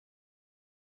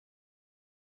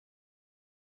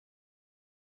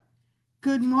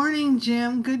Good morning,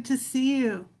 Jim. Good to see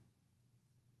you.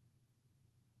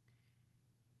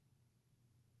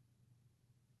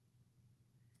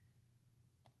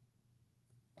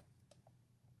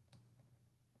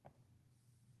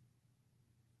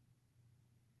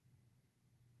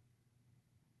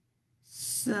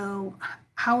 So,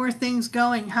 how are things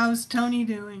going? How's Tony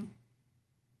doing?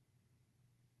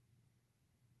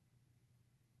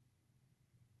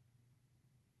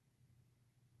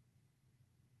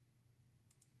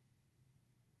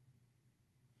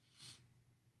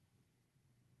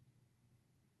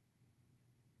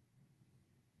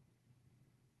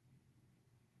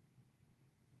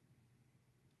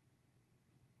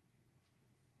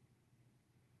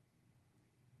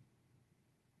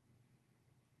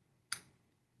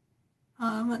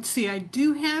 Let's see, I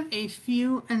do have a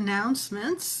few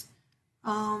announcements.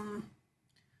 Um,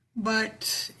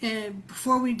 but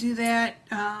before we do that,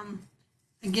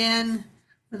 again,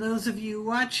 for those of you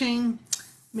watching,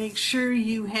 make sure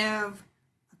you have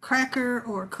a cracker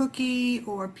or a cookie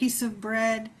or a piece of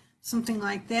bread, something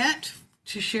like that,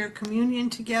 to share communion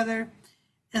together,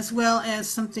 as well as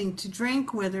something to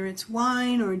drink, whether it's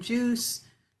wine or juice,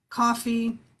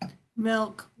 coffee,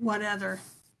 milk, whatever.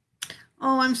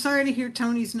 Oh, I'm sorry to hear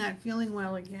Tony's not feeling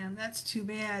well again. That's too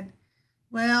bad.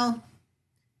 Well,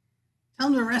 tell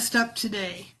him to rest up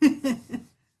today.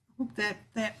 Hope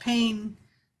that pain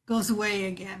goes away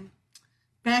again.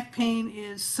 Back pain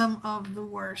is some of the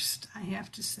worst, I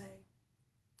have to say.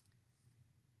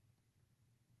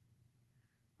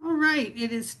 All right,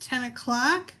 it is 10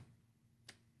 o'clock.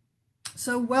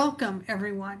 So, welcome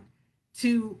everyone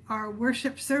to our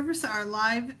worship service, our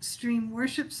live stream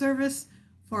worship service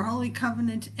for Holy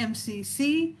Covenant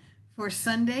MCC for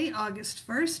Sunday, August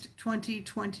 1st,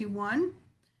 2021.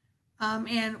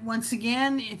 And once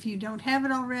again, if you don't have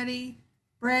it already,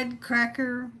 bread,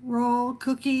 cracker, roll,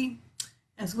 cookie,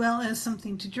 as well as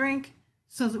something to drink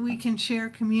so that we can share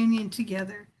communion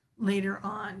together later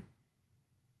on.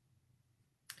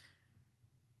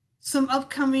 Some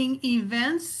upcoming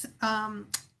events.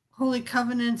 Holy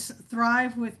Covenant's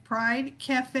Thrive with Pride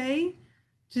Cafe,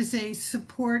 which is a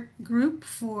support group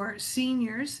for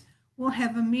seniors. We'll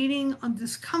have a meeting on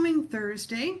this coming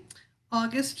Thursday,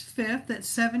 August 5th at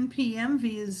 7 p.m.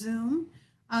 via Zoom.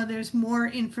 There's more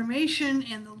information,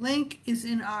 and the link is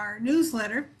in our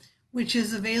newsletter, which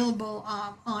is available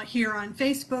here on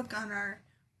Facebook, on our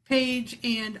page,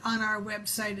 and on our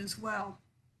website as well.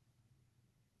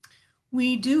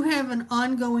 We do have an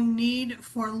ongoing need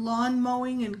for lawn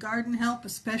mowing and garden help,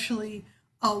 especially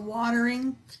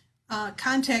watering.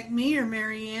 Contact me or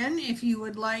Marianne if you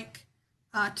would like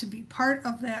to be part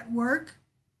of that work.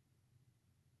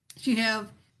 If you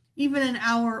have even an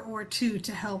hour or two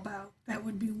to help out, that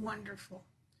would be wonderful.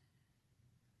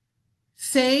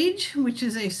 SAGE, which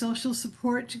is a social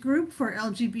support group for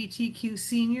LGBTQ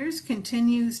seniors,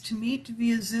 continues to meet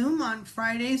via Zoom on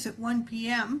Fridays at 1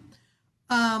 p.m.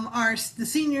 The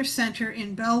senior center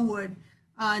in Bellwood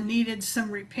needed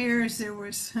some repairs. There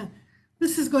was,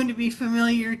 this is going to be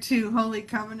familiar to Holy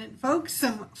Covenant folks,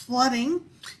 some flooding.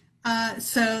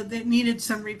 So they needed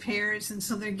some repairs, and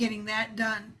so they're getting that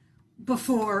done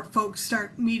before folks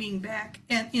start meeting back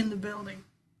in the building.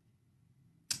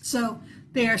 So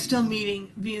they are still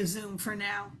meeting via Zoom for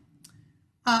now.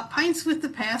 Pints with the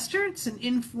Pastor, it's an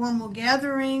informal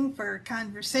gathering for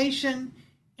conversation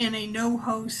and a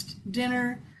no-host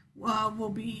dinner. We'll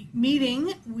be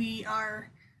meeting. We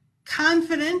are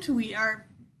confident, we are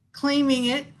claiming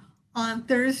it on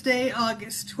Thursday,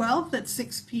 August 12th at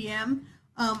 6 p.m.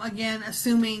 Again,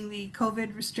 assuming the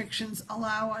COVID restrictions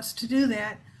allow us to do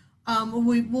that.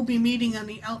 We will be meeting on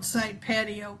the outside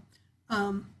patio,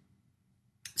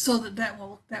 so that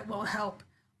will help.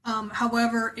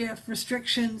 However, if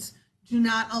restrictions do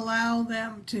not allow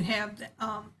them to have,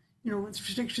 with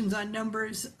restrictions on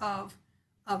numbers of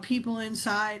people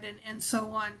inside and so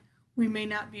on, we may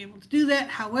not be able to do that.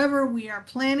 However, we are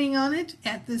planning on it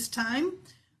at this time.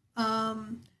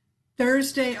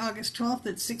 Thursday, August 12th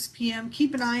at 6 p.m.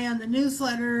 Keep an eye on the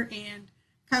newsletter and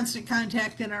constant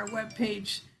contact in our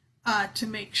webpage to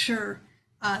make sure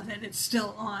that it's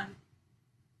still on.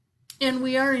 And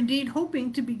we are indeed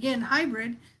hoping to begin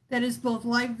hybrid, that is both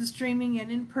live streaming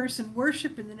and in-person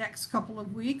worship in the next couple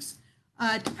of weeks.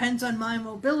 It depends on my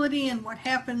mobility and what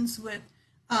happens with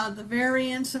the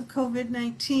variants of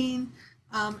COVID-19.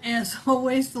 As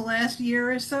always, the last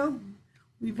year or so,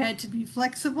 we've had to be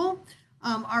flexible.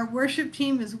 Our worship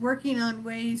team is working on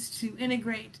ways to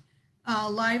integrate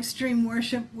live stream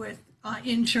worship with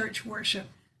in-church worship.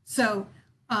 So,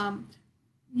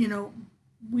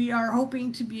 we are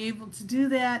hoping to be able to do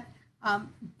that.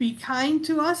 Be kind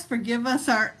to us, forgive us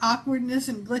our awkwardness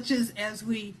and glitches as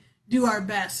we do our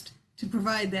best to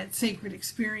provide that sacred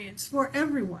experience for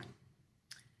everyone.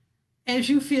 As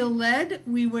you feel led,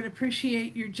 we would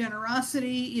appreciate your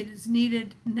generosity. It is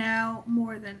needed now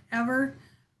more than ever.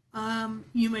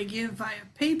 You may give via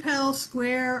PayPal,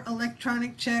 Square,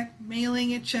 electronic check,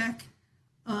 mailing a check.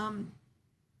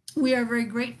 We are very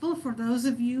grateful for those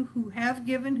of you who have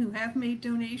given, who have made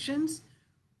donations.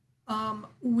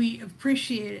 We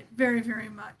appreciate it very, very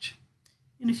much.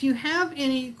 And if you have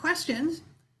any questions,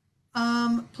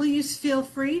 please feel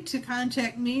free to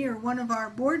contact me or one of our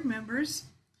board members,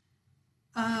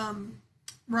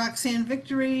 Roxanne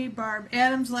Victory, Barb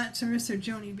Adams, Latsaris, or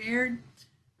Joni Baird,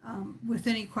 with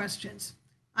any questions.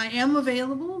 I am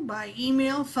available by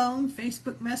email, phone,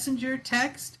 Facebook Messenger,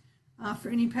 text, for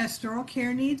any pastoral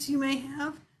care needs you may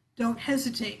have. Don't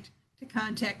hesitate to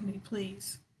contact me,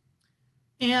 please.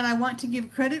 And I want to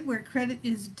give credit where credit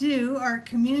is due. Our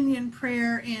communion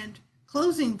prayer and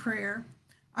closing prayer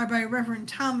are by Reverend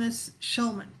Thomas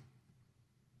Shulman.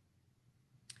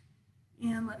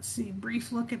 And let's see,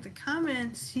 brief look at the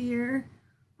comments here.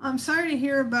 I'm sorry to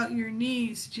hear about your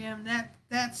knees, Jim.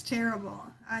 That's terrible.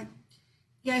 You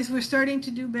guys were starting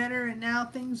to do better, and now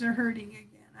things are hurting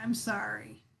again. I'm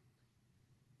sorry.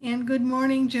 And good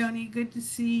morning, Joni. Good to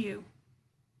see you.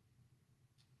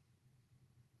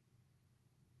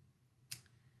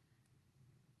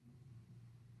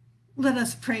 Let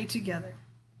us pray together.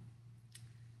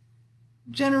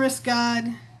 Generous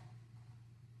God,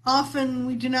 often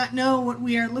we do not know what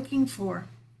we are looking for.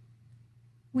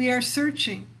 We are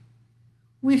searching.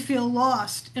 We feel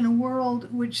lost in a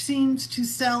world which seems to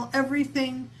sell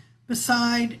everything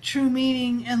beside true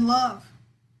meaning and love.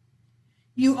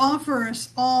 You offer us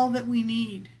all that we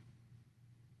need.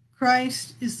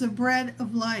 Christ is the bread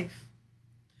of life.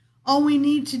 All we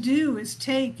need to do is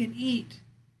take and eat,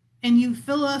 and you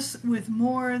fill us with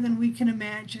more than we can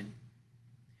imagine.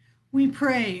 We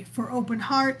pray for open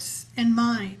hearts and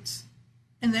minds,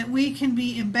 and that we can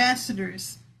be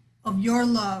ambassadors of your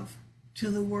love to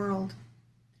the world.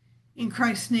 In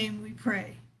Christ's name we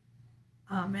pray.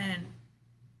 Amen.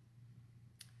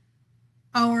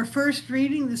 Our first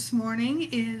reading this morning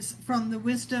is from the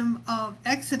Wisdom of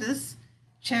Exodus,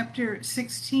 chapter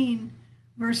 16,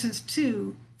 verses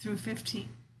 2 through 15.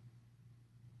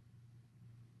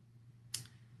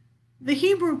 The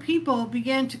Hebrew people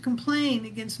began to complain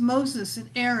against Moses and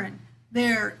Aaron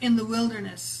there in the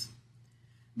wilderness.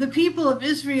 The people of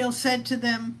Israel said to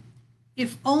them,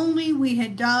 "If only we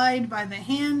had died by the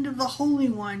hand of the Holy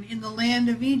One in the land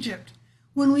of Egypt,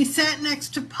 when we sat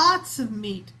next to pots of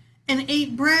meat and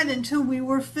ate bread until we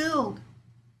were filled.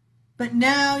 But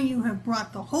now you have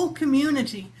brought the whole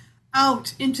community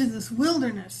out into this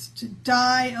wilderness to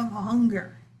die of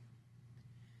hunger."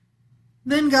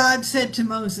 Then God said to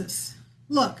Moses,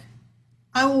 "Look,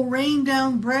 I will rain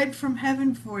down bread from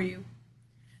heaven for you.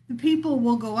 The people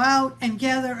will go out and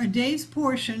gather a day's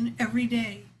portion every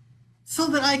day, so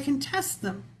that I can test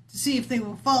them to see if they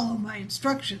will follow my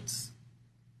instructions.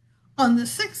 On the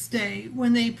sixth day,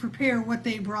 when they prepare what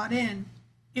they brought in,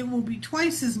 it will be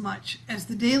twice as much as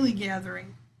the daily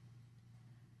gathering."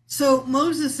 So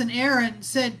Moses and Aaron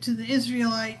said to the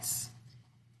Israelites,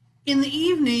 "In the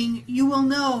evening you will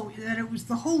know that it was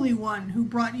the Holy One who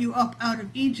brought you up out of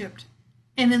Egypt,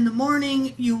 and in the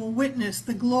morning you will witness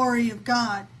the glory of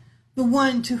God, the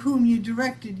one to whom you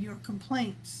directed your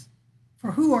complaints.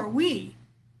 For who are we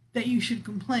that you should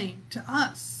complain to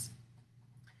us?"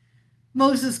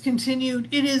 Moses continued,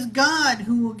 "It is God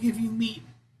who will give you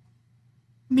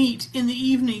meat in the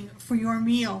evening for your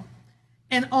meal,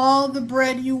 and all the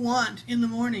bread you want in the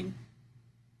morning,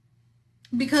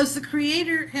 because the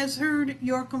Creator has heard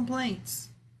your complaints.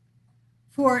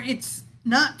 For it's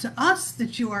not to us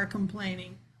that you are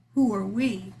complaining, who are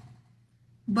we,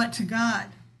 but to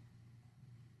God."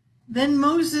 Then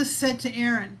Moses said to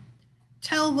Aaron,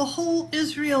 "Tell the whole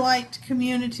Israelite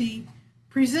community,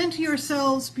 present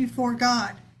yourselves before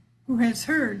God, who has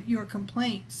heard your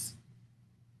complaints."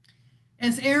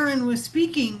 As Aaron was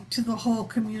speaking to the whole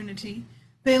community,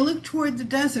 they looked toward the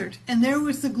desert, and there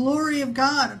was the glory of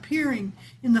God appearing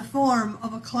in the form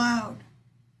of a cloud.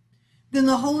 Then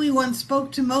the Holy One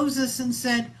spoke to Moses and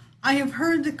said, "I have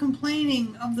heard the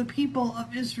complaining of the people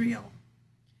of Israel.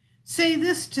 Say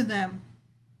this to them: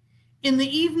 in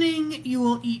the evening you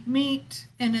will eat meat,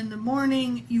 and in the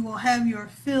morning you will have your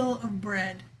fill of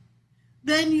bread.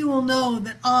 Then you will know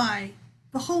that I,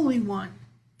 the Holy One,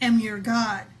 am your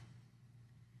God."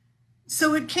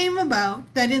 So it came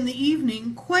about that in the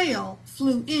evening quail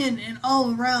flew in and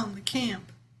all around the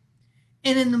camp.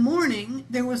 And in the morning,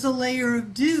 there was a layer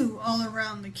of dew all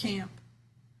around the camp.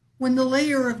 When the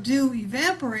layer of dew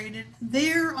evaporated,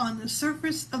 there on the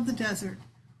surface of the desert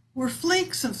were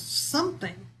flakes of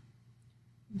something,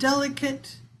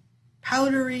 delicate,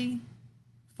 powdery,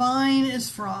 fine as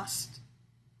frost.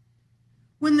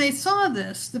 When they saw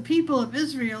this, the people of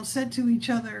Israel said to each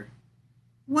other,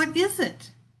 "What is it?"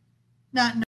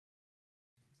 Not knowing.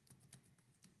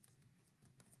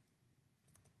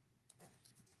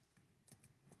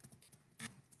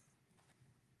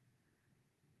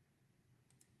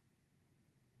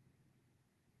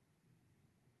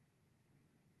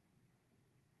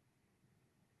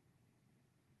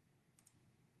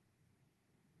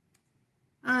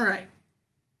 All right.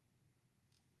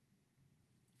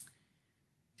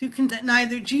 That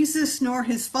neither Jesus nor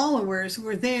his followers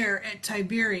were there at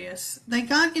Tiberias, they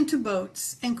got into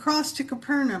boats and crossed to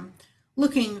Capernaum,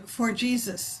 looking for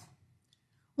Jesus.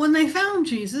 When they found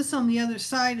Jesus on the other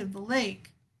side of the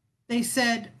lake, they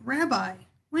said, "Rabbi,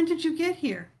 when did you get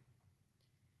here?"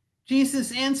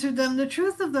 Jesus answered them, "The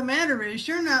truth of the matter is,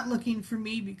 you're not looking for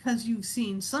me because you've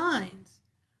seen signs,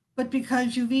 but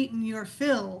because you've eaten your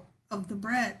fill of the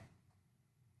bread.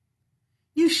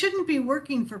 You shouldn't be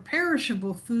working for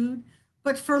perishable food,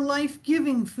 but for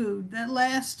life-giving food that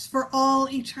lasts for all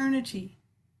eternity.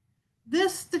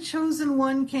 This the chosen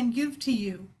one can give to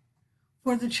you,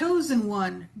 for the chosen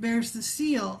one bears the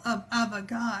seal of Ave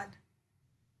God."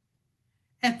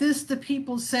 At this the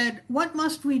people said, "What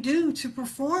must we do to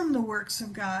perform the works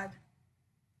of God?"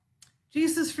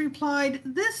 Jesus replied,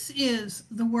 "This is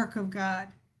the work of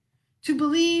God, to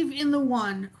believe in the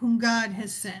one whom God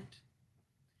has sent."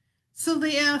 So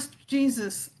they asked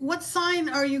Jesus, "What sign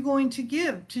are you going to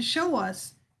give to show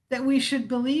us that we should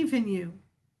believe in you?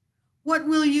 What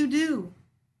will you do?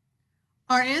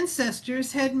 Our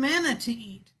ancestors had manna to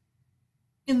eat.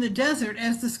 In the desert,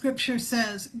 as the scripture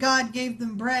says, God gave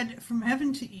them bread from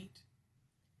heaven to eat."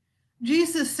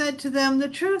 Jesus said to them, "The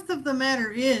truth of the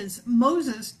matter is,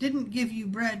 Moses didn't give you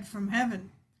bread from heaven,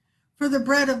 for the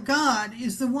bread of God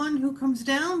is the one who comes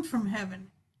down from heaven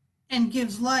and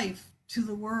gives life to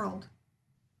the world."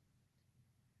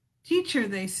 "Teacher,"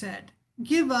 they said,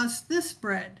 "give us this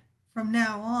bread from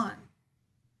now on."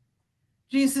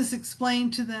 Jesus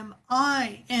explained to them,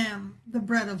 "I am the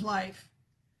bread of life.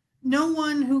 No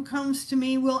one who comes to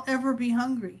me will ever be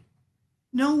hungry.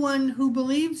 No one who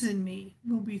believes in me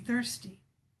will be thirsty."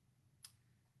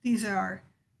 These are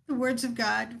the words of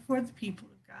God for the people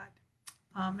of God.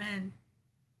 Amen.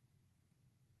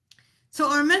 So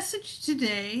our message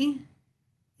today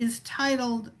is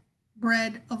titled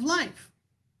Bread of Life.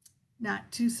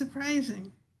 Not too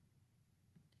surprising.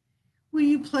 Will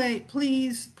you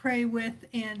please pray with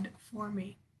and for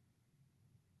me?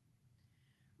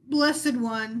 Blessed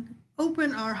One,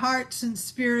 open our hearts and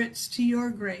spirits to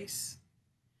your grace.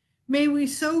 May we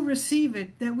so receive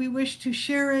it that we wish to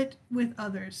share it with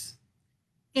others.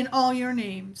 In all your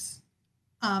names,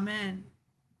 amen.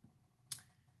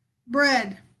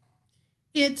 Bread.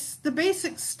 It's the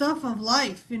basic stuff of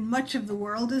life in much of the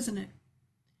world, isn't it?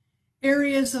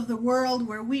 Areas of the world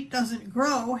where wheat doesn't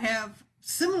grow have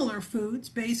similar foods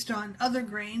based on other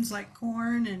grains like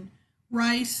corn and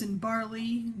rice and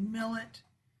barley and millet.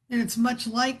 And it's much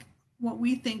like what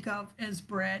we think of as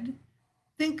bread.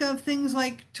 Think of things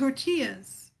like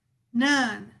tortillas,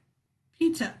 naan,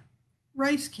 pita,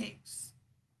 rice cakes.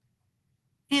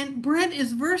 And bread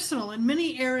is versatile. In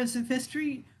many eras of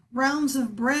history, rounds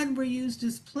of bread were used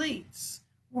as plates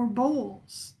or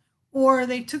bowls, or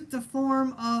they took the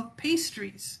form of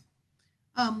pastries,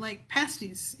 like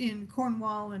pasties in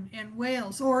Cornwall and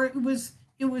Wales, or it was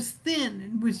thin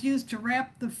and was used to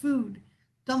wrap the food,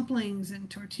 dumplings and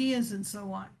tortillas and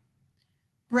so on.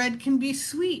 Bread can be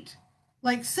sweet,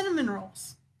 like cinnamon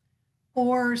rolls,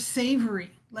 or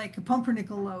savory, like a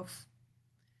pumpernickel loaf.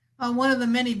 One of the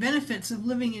many benefits of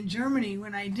living in Germany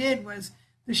when I did was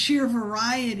the sheer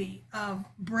variety of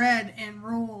bread and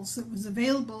rolls that was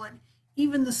available at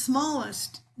even the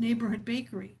smallest neighborhood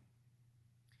bakery.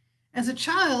 As a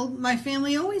child, my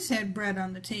family always had bread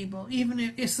on the table,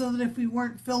 so that if we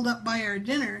weren't filled up by our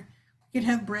dinner, we could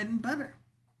have bread and butter.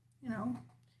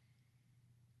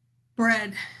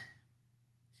 Bread.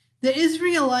 The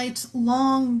Israelites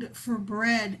longed for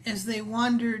bread as they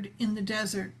wandered in the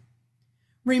desert,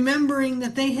 remembering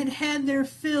that they had had their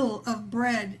fill of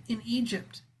bread in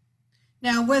Egypt.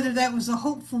 Now, whether that was a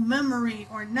hopeful memory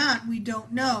or not, we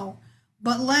don't know.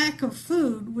 But lack of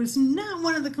food was not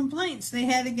one of the complaints they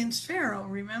had against Pharaoh,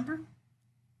 remember?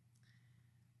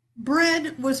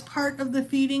 Bread was part of the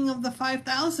feeding of the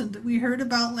 5,000 that we heard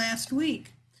about last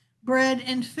week. Bread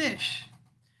and fish.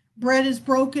 Bread is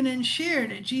broken and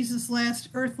shared at Jesus' last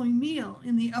earthly meal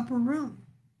in the upper room.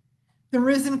 The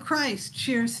risen Christ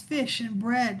shares fish and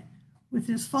bread with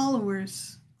his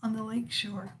followers on the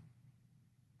lakeshore.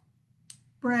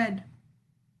 Bread.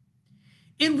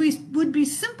 It would be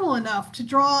simple enough to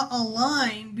draw a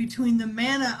line between the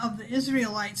manna of the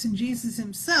Israelites and Jesus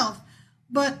himself,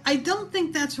 but I don't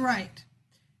think that's right.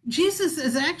 Jesus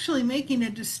is actually making a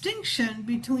distinction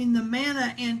between the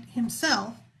manna and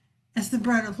himself as the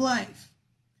bread of life.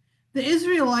 The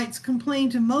Israelites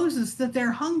complain to Moses that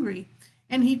they're hungry,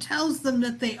 and he tells them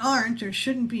that they aren't, or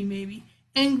shouldn't be maybe,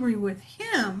 angry with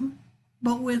him,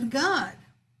 but with God.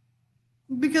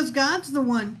 Because God's the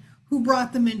one who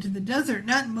brought them into the desert,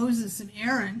 not Moses and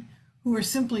Aaron, who are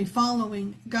simply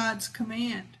following God's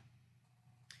command.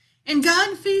 And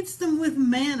God feeds them with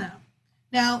manna.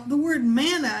 Now, the word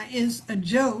manna is a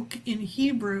joke in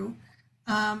Hebrew.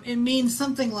 It means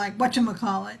something like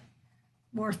whatchamacallit,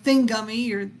 or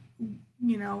thingummy, or,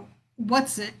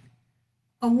 what's it?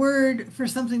 A word for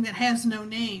something that has no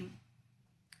name.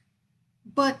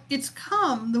 But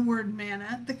the word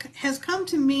manna, has come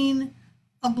to mean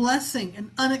a blessing, an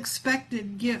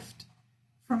unexpected gift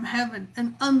from heaven,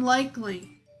 an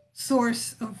unlikely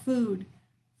source of food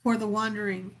for the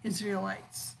wandering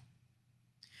Israelites.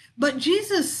 But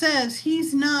Jesus says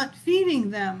he's not feeding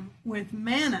them with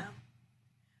manna.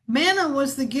 Manna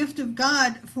was the gift of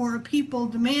God for a people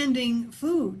demanding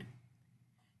food.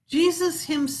 Jesus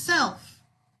himself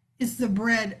is the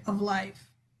bread of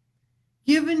life,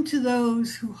 given to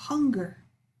those who hunger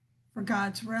for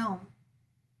God's realm.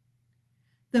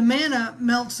 The manna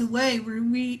melts away, where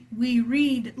we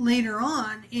read later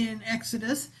on in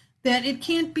Exodus that it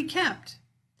can't be kept.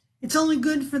 It's only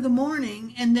good for the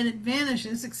morning, and then it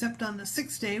vanishes, except on the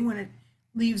sixth day when it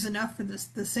leaves enough for the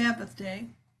Sabbath day.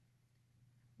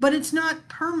 But it's not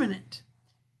permanent.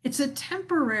 It's a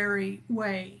temporary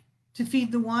way to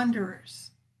feed the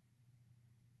wanderers.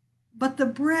 But the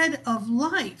bread of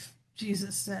life,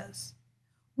 Jesus says,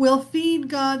 will feed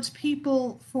God's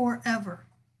people forever.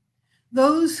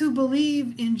 Those who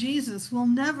believe in Jesus will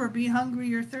never be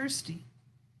hungry or thirsty.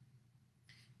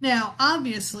 Now,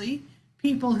 obviously,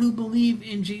 people who believe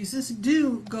in Jesus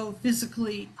do go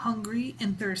physically hungry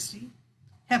and thirsty.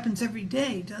 Happens every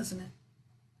day, doesn't it?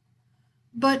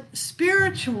 But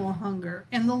spiritual hunger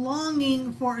and the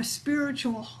longing for a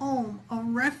spiritual home, a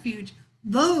refuge,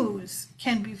 those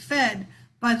can be fed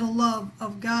by the love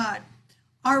of God.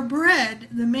 Our bread,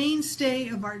 the mainstay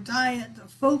of our diet, the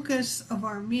focus of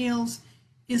our meals,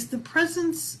 is the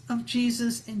presence of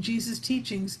Jesus and Jesus'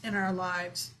 teachings in our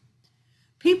lives.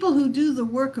 People who do the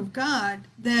work of God,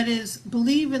 that is,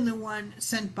 believe in the one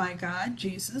sent by God,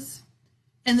 Jesus,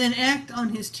 and then act on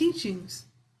his teachings,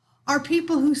 are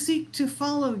people who seek to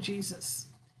follow Jesus.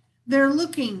 They're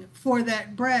looking for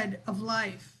that bread of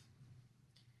life.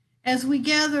 As we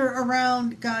gather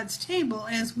around God's table,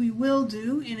 as we will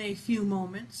do in a few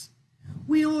moments,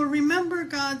 we will remember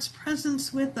God's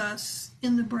presence with us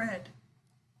in the bread,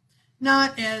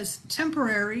 not as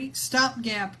temporary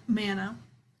stopgap manna,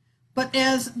 but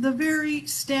as the very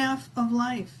staff of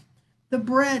life, the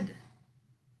bread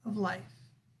of life.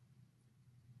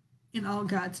 In all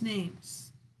God's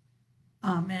names,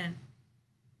 amen.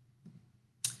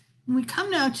 We come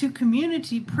now to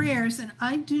community prayers, and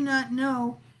I do not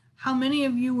know how many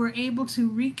of you were able to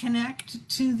reconnect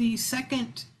to the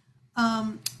second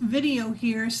video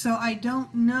here, so I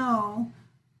don't know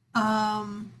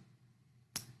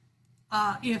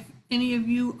if any of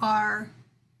you are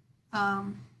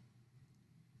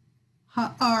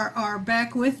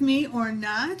back with me or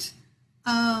not.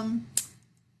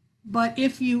 But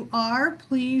if you are,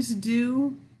 please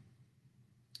do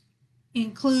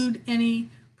include any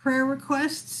prayer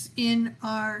requests in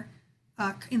our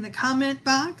in the comment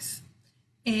box,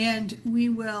 and we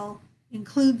will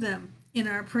include them in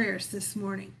our prayers this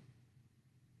morning.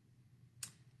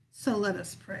 So let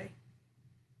us pray.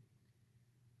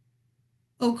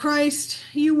 O Christ,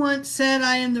 you once said,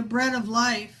 I am the bread of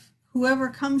life. Whoever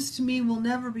comes to me will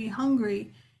never be hungry,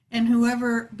 and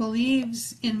whoever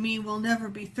believes in me will never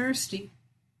be thirsty.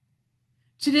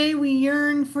 Today we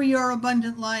yearn for your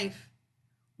abundant life.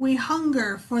 We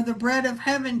hunger for the bread of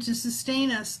heaven to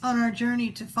sustain us on our journey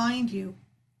to find you.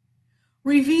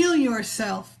 Reveal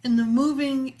yourself in the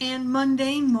moving and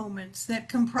mundane moments that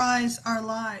comprise our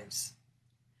lives.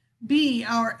 Be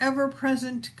our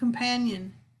ever-present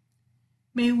companion.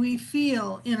 May we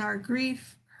feel in our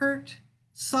grief, hurt,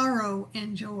 sorrow,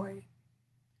 and joy.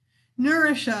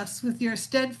 Nourish us with your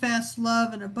steadfast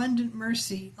love and abundant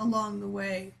mercy along the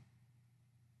way.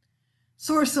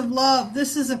 Source of love,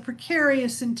 this is a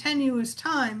precarious and tenuous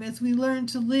time as we learn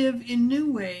to live in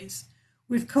new ways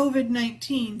with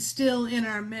COVID-19 still in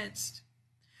our midst.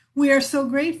 We are so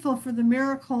grateful for the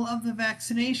miracle of the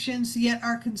vaccinations, yet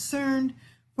are concerned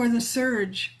for the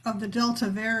surge of the Delta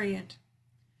variant.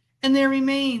 And there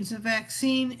remains a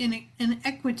vaccine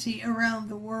inequity around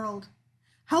the world.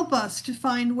 Help us to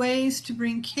find ways to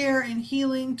bring care and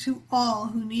healing to all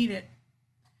who need it.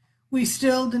 We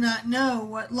still do not know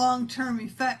what long-term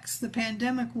effects the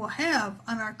pandemic will have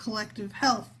on our collective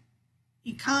health,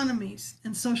 economies,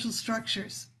 and social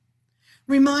structures.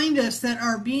 Remind us that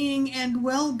our being and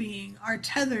well-being are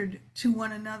tethered to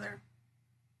one another.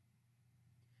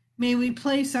 May we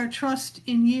place our trust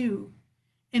in you,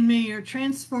 and may your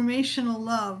transformational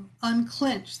love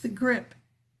unclench the grip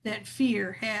that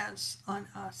fear has on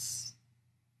us.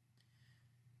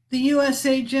 The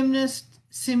USA gymnast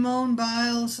Simone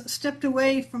Biles stepped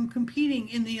away from competing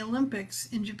in the Olympics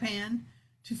in Japan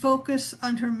to focus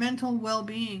on her mental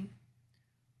well-being.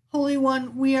 Holy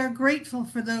One, we are grateful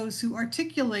for those who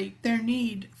articulate their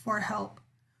need for help,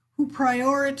 who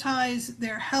prioritize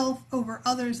their health over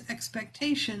others'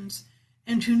 expectations,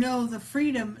 and who know the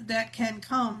freedom that can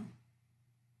come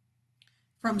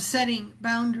from setting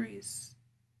boundaries.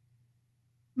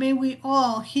 May we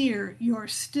all hear your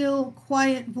still,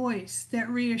 quiet voice that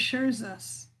reassures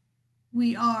us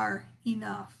we are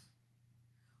enough.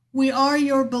 We are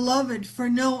your beloved for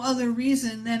no other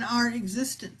reason than our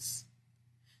existence.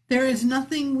 There is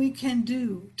nothing we can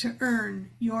do to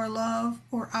earn your love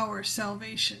or our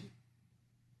salvation.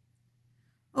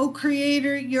 O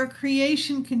Creator, your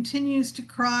creation continues to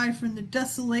cry from the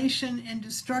desolation and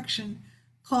destruction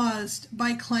caused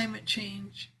by climate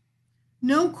change.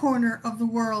 No corner of the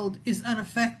world is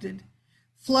unaffected.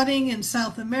 Flooding in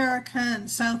South America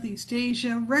and Southeast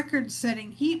Asia,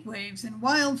 record-setting heat waves and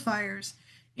wildfires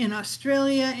in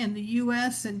Australia and the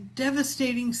US, and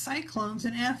devastating cyclones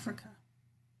in Africa.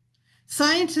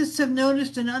 Scientists have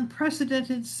noticed an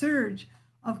unprecedented surge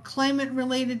of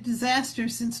climate-related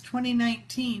disasters since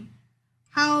 2019.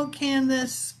 How can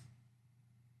this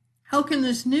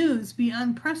news be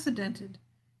unprecedented,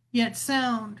 yet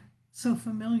sound so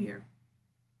familiar?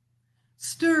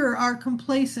 Stir our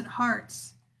complacent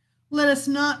hearts. Let us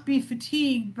not be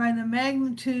fatigued by the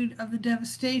magnitude of the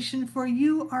devastation, for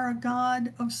you are a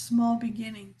God of small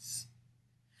beginnings.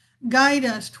 Guide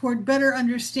us toward better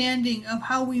understanding of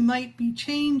how we might be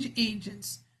change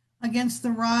agents against the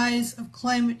rise of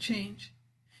climate change.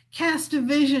 Cast a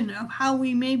vision of how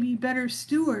we may be better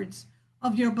stewards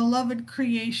of your beloved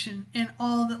creation and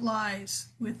all that lies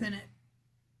within it.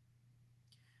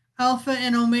 Alpha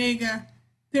and Omega,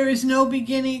 there is no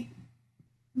beginning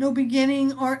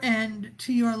or end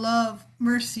to your love,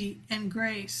 mercy, and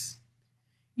grace.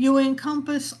 You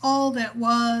encompass all that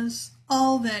was,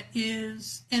 all that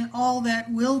is, and all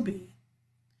that will be.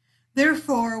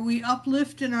 Therefore, we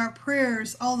uplift in our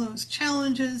prayers all those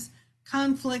challenges,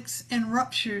 conflicts, and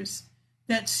ruptures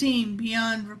that seem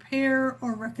beyond repair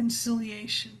or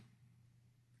reconciliation.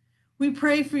 We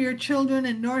pray for your children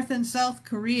in North and South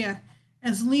Korea,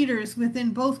 as leaders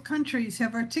within both countries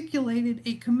have articulated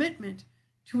a commitment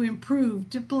to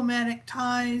improve diplomatic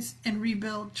ties and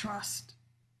rebuild trust.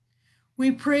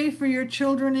 We pray for your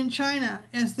children in China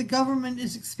as the government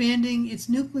is expanding its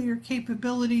nuclear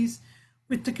capabilities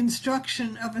with the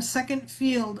construction of a second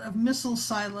field of missile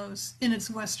silos in its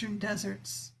western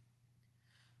deserts.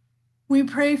 We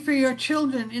pray for your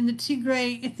children in the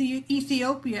Tigray,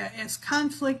 Ethiopia, as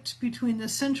conflict between the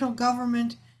central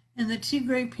government and the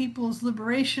Tigray People's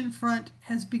Liberation Front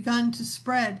has begun to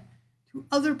spread to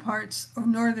other parts of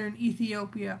northern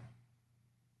Ethiopia.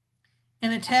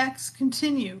 And attacks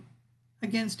continue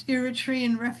against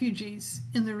Eritrean refugees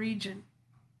in the region.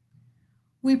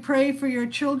 We pray for your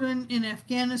children in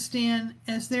Afghanistan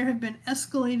as there have been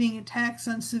escalating attacks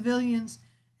on civilians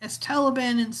as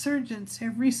Taliban insurgents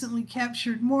have recently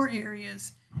captured more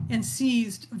areas and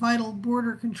seized vital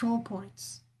border control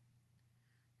points.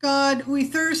 God, we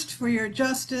thirst for your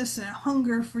justice and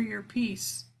hunger for your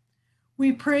peace.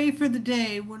 We pray for the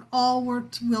day when all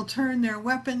will turn their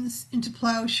weapons into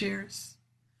plowshares.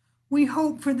 We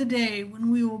hope for the day when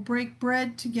we will break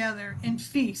bread together and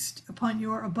feast upon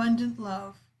your abundant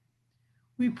love.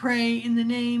 We pray in the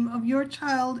name of your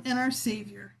child and our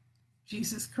Savior,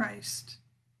 Jesus Christ.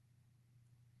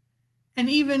 And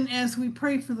even as we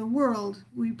pray for the world,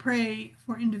 we pray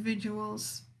for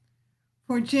individuals.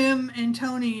 For Jim and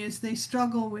Tony as they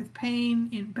struggle with pain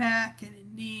in back and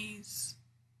in knees.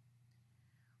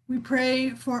 We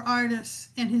pray for Artis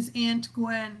and his Aunt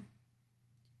Gwen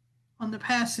on the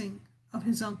passing of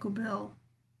his Uncle Bill.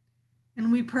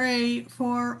 And we pray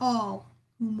for all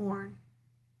who mourn.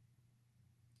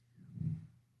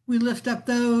 We lift up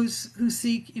those who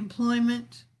seek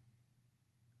employment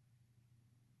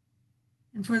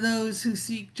and for those who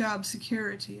seek job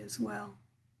security as well.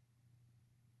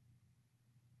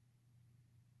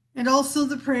 And also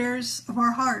the prayers of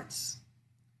our hearts.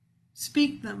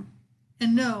 Speak them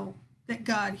and know that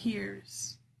God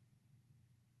hears.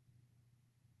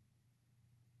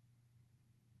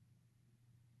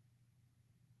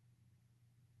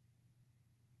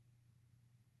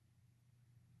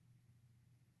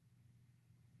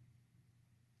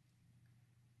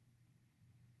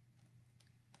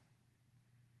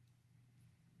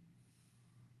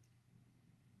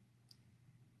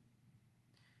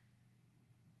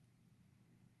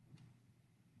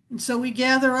 And so we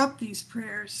gather up these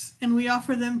prayers and we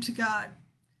offer them to God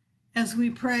as we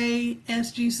pray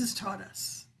as Jesus taught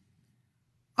us.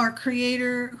 Our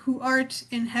Creator, who art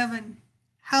in heaven,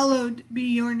 hallowed be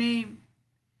your name.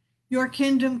 Your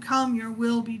kingdom come, your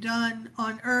will be done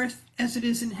on earth as it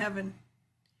is in heaven.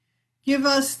 Give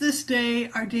us this day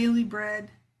our daily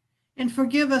bread, and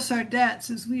forgive us our debts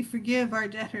as we forgive our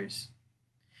debtors.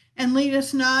 And lead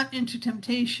us not into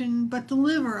temptation, but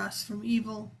deliver us from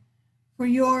evil. For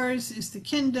yours is the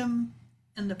kingdom,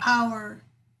 and the power,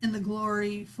 and the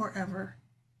glory forever.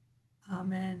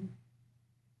 Amen.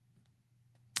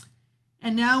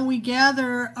 And now we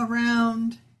gather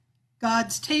around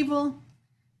God's table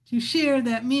to share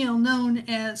that meal known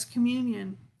as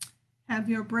communion. Have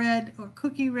your bread or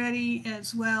cookie ready,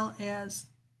 as well as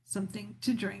something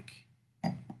to drink.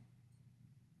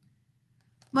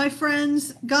 My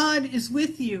friends, God is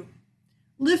with you.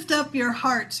 Lift up your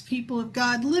hearts, people of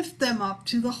God. Lift them up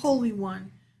to the Holy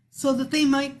One, so that they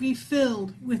might be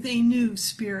filled with a new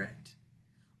spirit.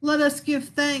 Let us give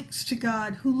thanks to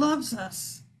God who loves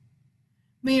us.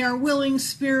 May our willing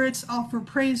spirits offer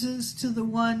praises to the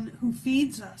one who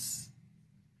feeds us.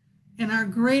 And our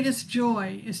greatest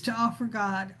joy is to offer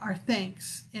God our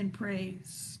thanks and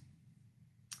praise.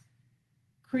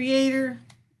 Creator,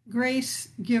 grace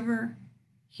giver,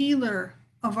 healer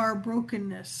of our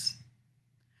brokenness.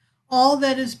 All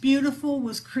that is beautiful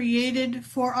was created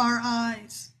for our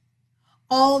eyes.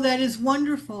 All that is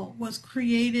wonderful was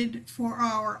created for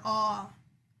our awe.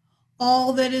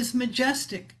 All that is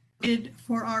majestic created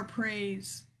for our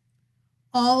praise.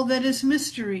 All that is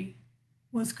mystery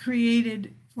was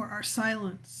created for our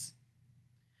silence.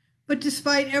 But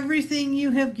despite everything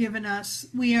you have given us,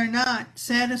 we are not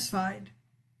satisfied.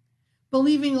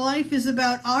 Believing life is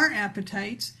about our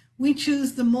appetites, we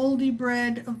choose the moldy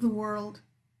bread of the world.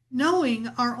 Knowing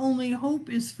our only hope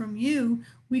is from you,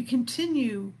 we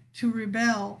continue to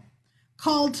rebel.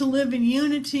 Called to live in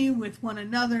unity with one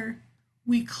another,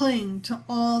 we cling to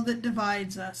all that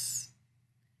divides us.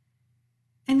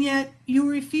 And yet you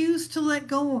refuse to let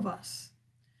go of us,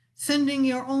 sending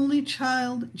your only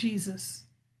child, Jesus,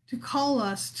 to call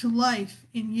us to life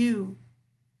in you.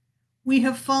 We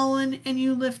have fallen and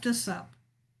you lift us up.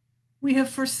 We have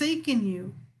forsaken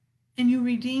you and you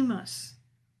redeem us.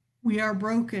 We are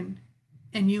broken,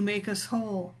 and you make us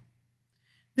whole.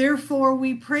 Therefore,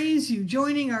 we praise you,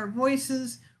 joining our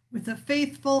voices with the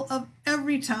faithful of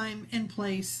every time and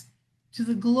place, to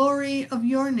the glory of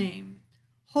your name.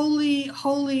 Holy,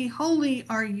 holy, holy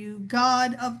are you,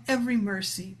 God of every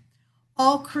mercy.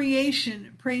 All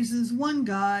creation praises one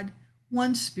God,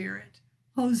 one Spirit.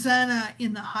 Hosanna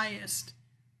in the highest.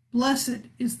 Blessed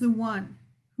is the one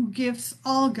who gifts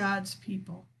all God's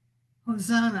people.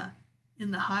 Hosanna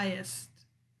in the highest.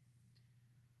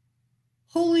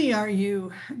 Holy are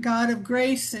you, God of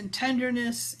grace and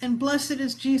tenderness, and blessed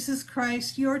is Jesus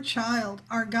Christ, your child,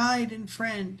 our guide and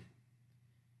friend.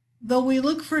 Though we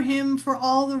look for him for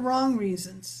all the wrong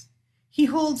reasons, he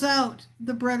holds out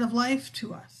the bread of life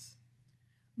to us.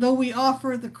 Though we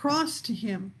offer the cross to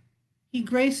him, he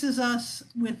graces us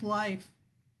with life.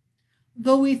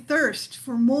 Though we thirst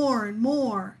for more and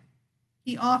more,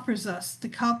 he offers us the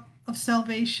cup of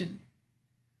salvation.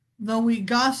 Though we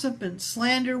gossip and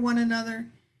slander one another,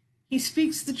 he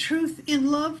speaks the truth in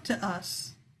love to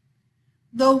us.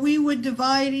 Though we would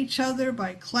divide each other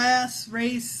by class,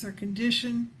 race, or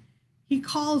condition, he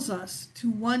calls us to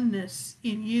oneness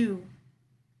in you.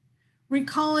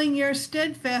 Recalling your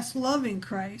steadfast love in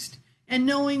Christ, and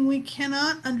knowing we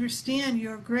cannot understand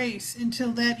your grace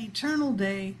until that eternal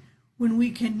day when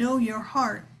we can know your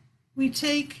heart, we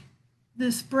take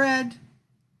this bread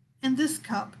and this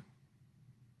cup,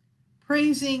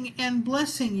 praising and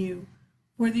blessing you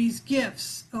for these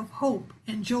gifts of hope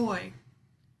and joy.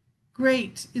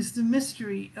 Great is the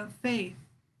mystery of faith.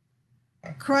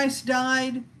 Christ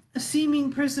died, a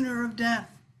seeming prisoner of death.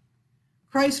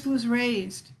 Christ was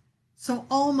raised, so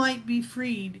all might be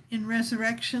freed in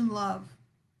resurrection love.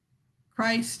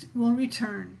 Christ will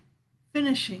return,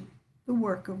 finishing the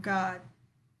work of God.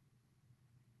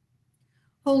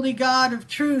 Holy God of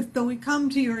truth, though we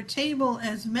come to your table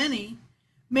as many,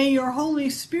 may your Holy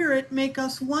Spirit make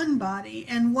us one body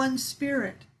and one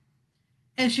spirit.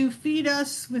 As you feed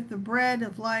us with the bread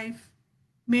of life,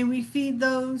 may we feed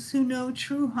those who know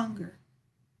true hunger.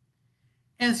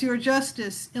 As your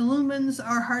justice illumines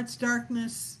our heart's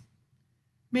darkness,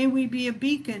 may we be a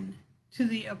beacon to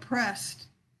the oppressed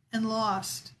and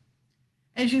lost.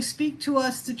 As you speak to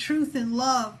us the truth in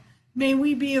love, may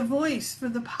we be a voice for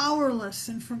the powerless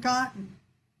and forgotten.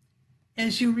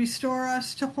 As you restore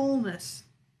us to wholeness,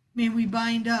 may we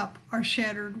bind up our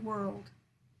shattered world.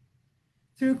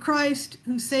 Through Christ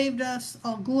who saved us,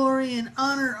 all glory and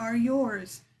honor are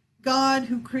yours, God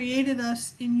who created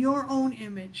us in your own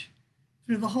image,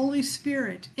 through the Holy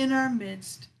Spirit in our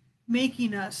midst,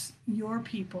 making us your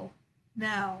people,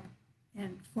 now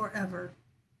and forever.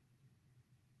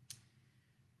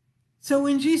 So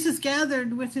when Jesus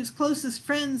gathered with his closest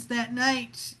friends that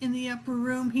night in the upper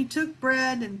room, he took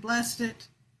bread and blessed it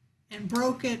and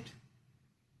broke it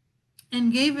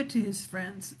and gave it to his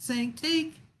friends, saying,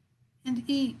 "Take and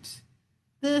eat.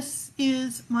 This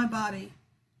is my body,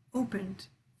 opened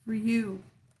for you."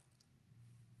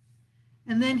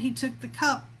 And then he took the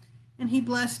cup and he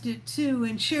blessed it too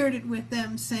and shared it with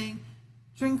them, saying,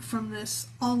 "Drink from this,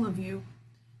 all of you.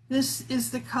 This is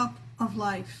the cup of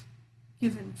life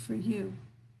given for you.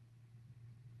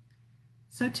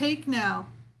 So take now,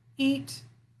 eat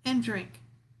and drink,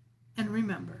 and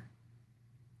remember."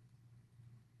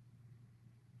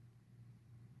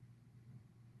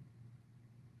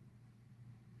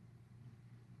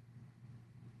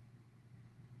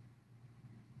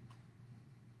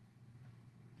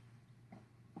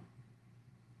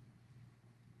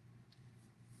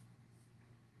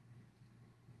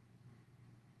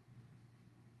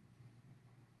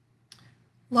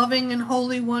 Loving and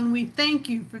Holy One, we thank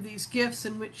you for these gifts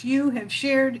in which you have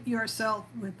shared yourself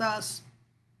with us.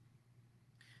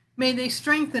 May they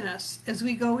strengthen us as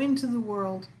we go into the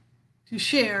world to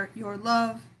share your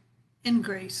love and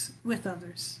grace with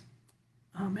others.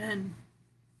 Amen.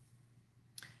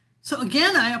 So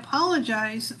again, I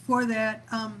apologize for that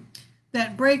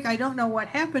break. I don't know what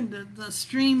happened. The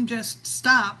stream just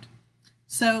stopped.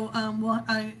 So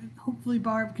hopefully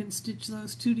Barb can stitch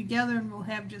those two together and we'll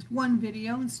have just one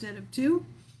video instead of two.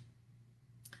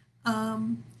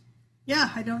 Yeah,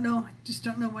 I don't know. I just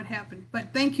don't know what happened.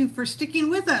 But thank you for sticking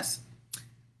with us.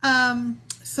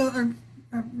 So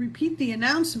repeat the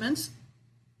announcements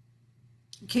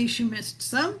in case you missed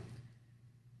some.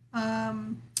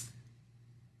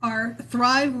 Our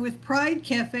Thrive with Pride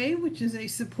Cafe, which is a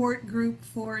support group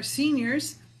for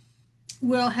seniors,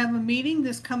 we'll have a meeting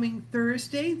this coming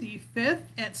Thursday, the 5th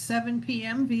at 7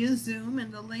 p.m. via Zoom,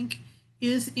 and the link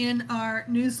is in our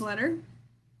newsletter.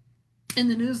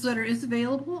 And the newsletter is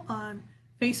available on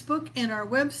Facebook and our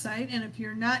website. And if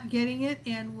you're not getting it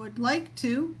and would like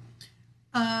to,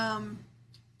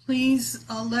 please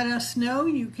let us know.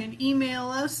 You can email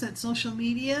us at social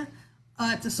media,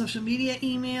 at the social media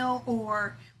email,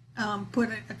 or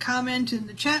put a comment in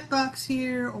the chat box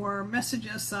here, or message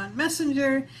us on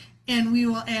Messenger, and we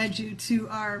will add you to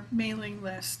our mailing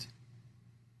list.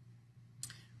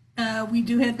 We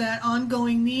do have that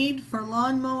ongoing need for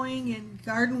lawn mowing and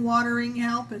garden watering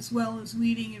help, as well as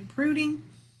weeding and pruning.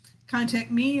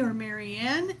 Contact me or Mary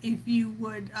Ann if you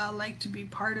would like to be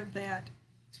part of that.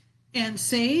 And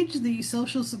SAGE, the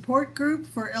social support group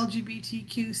for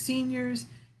LGBTQ seniors,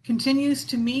 continues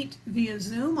to meet via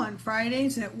Zoom on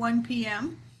Fridays at 1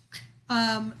 p.m.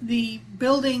 The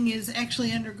building is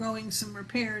actually undergoing some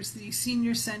repairs. The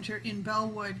senior center in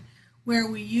Bellwood, where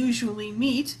we usually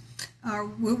meet,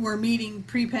 we're meeting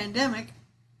pre-pandemic,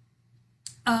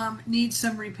 needs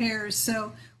some repairs,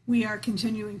 so we are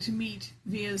continuing to meet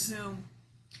via Zoom.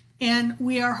 And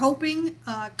we are hoping,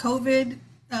 COVID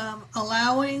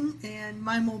allowing and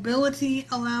my mobility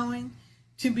allowing,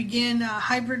 to begin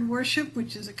hybrid worship,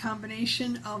 which is a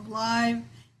combination of live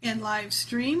and live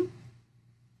stream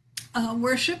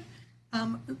worship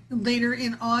later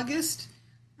in August.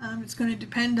 It's going to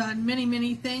depend on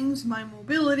many things: my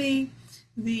mobility,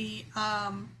 the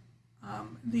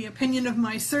opinion of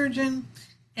my surgeon,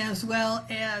 as well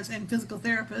as, and physical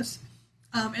therapist,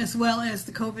 as well as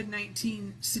the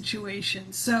COVID-19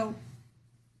 situation. So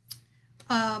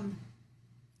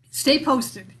stay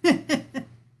posted.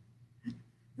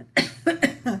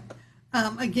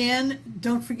 Again,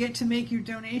 don't forget to make your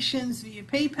donations via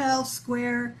PayPal,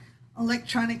 Square,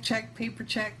 electronic check, paper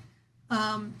check.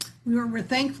 we're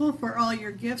thankful for all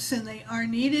your gifts, and they are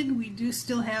needed. We do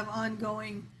still have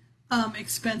ongoing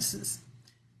expenses,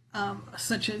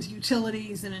 such as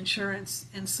utilities and insurance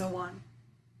and so on.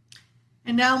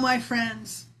 And now, my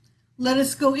friends, let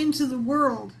us go into the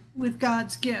world with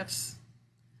God's gifts.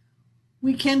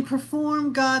 We can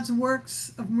perform God's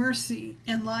works of mercy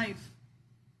and life.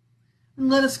 And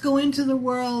let us go into the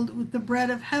world with the bread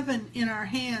of heaven in our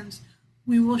hands.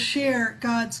 We will share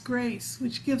God's grace,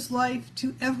 which gives life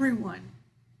to everyone.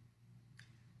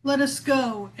 Let us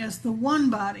go as the one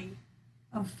body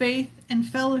of faith and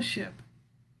fellowship,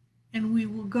 and we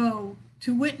will go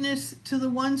to witness to the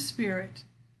one Spirit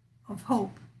of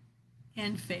hope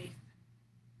and faith.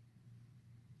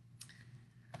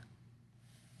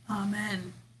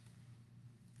 Amen.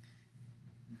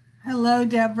 Hello,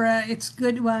 Deborah. It's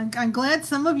good. Well, I'm glad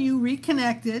some of you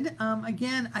reconnected.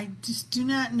 Again, I just do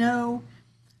not know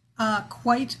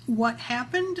quite what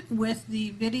happened with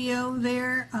the video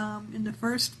there in the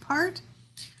first part,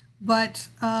 but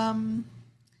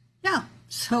yeah,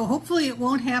 so hopefully it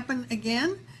won't happen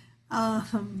again.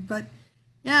 But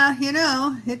yeah, you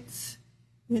know,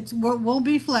 we'll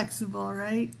be flexible,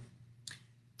 right?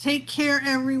 Take care,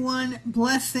 everyone.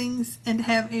 Blessings, and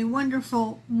have a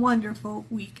wonderful, wonderful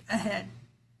week ahead.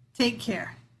 Take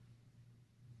care.